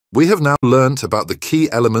We have now learnt about the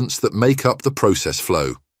key elements that make up the process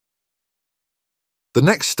flow. The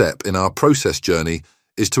next step in our process journey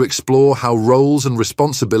is to explore how roles and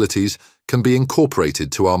responsibilities can be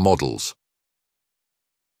incorporated to our models.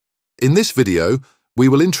 In this video, we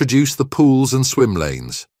will introduce the pools and swim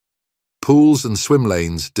lanes. Pools and swim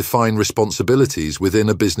lanes define responsibilities within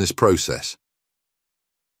a business process.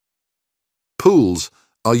 Pools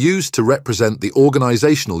are used to represent the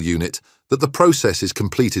organizational unit that the process is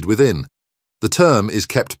completed within. The term is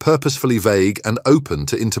kept purposefully vague and open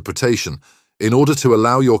to interpretation in order to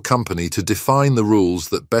allow your company to define the rules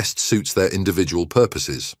that best suits their individual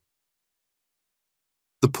purposes.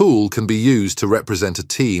 The pool can be used to represent a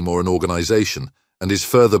team or an organization and is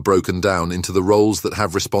further broken down into the roles that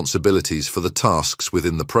have responsibilities for the tasks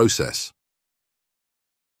within the process.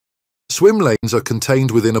 Swim lanes are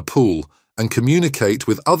contained within a pool and communicate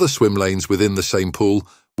with other swim lanes within the same pool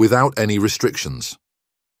without any restrictions.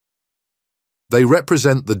 They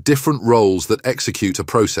represent the different roles that execute a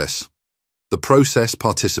process, the process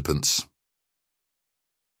participants.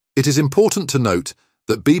 It is important to note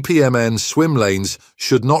that BPMN swim lanes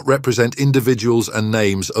should not represent individuals and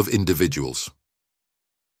names of individuals.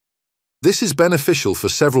 This is beneficial for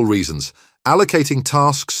several reasons. Allocating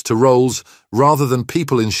tasks to roles rather than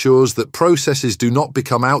people ensures that processes do not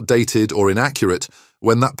become outdated or inaccurate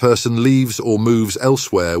when that person leaves or moves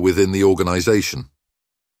elsewhere within the organization.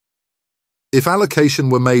 If allocation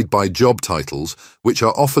were made by job titles, which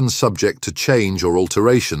are often subject to change or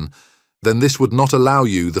alteration, then this would not allow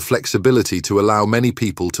you the flexibility to allow many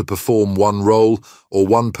people to perform one role or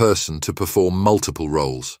one person to perform multiple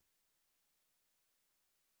roles.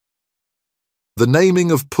 The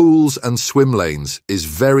naming of pools and swim lanes is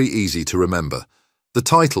very easy to remember. The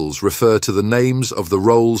titles refer to the names of the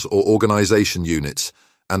roles or organization units,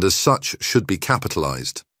 and as such should be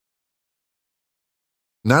capitalized.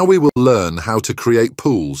 Now we will learn how to create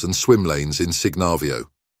pools and swim lanes in Signavio.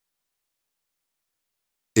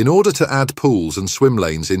 In order to add pools and swim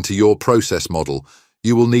lanes into your process model,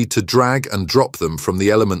 you will need to drag and drop them from the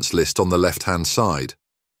elements list on the left-hand side.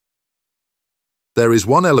 There is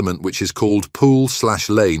one element which is called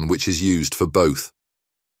pool/lane which is used for both.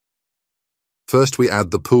 First we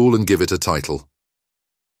add the pool and give it a title.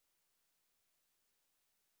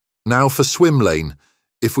 Now for swim lane,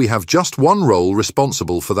 if we have just one role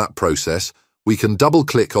responsible for that process, we can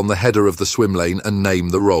double-click on the header of the swim lane and name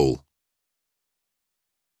the role.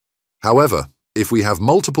 However, if we have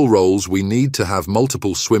multiple roles, we need to have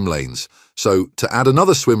multiple swim lanes. So, to add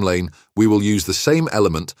another swim lane, we will use the same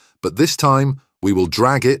element, but this time we will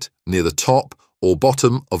drag it near the top or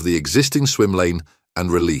bottom of the existing swim lane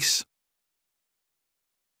and release.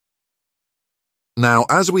 Now,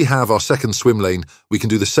 as we have our second swim lane, we can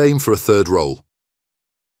do the same for a third role.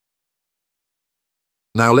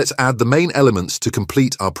 Now let's add the main elements to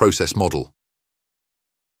complete our process model.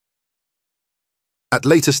 At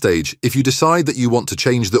later stage, if you decide that you want to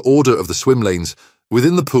change the order of the swim lanes,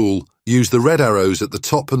 within the pool, use the red arrows at the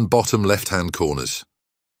top and bottom left-hand corners.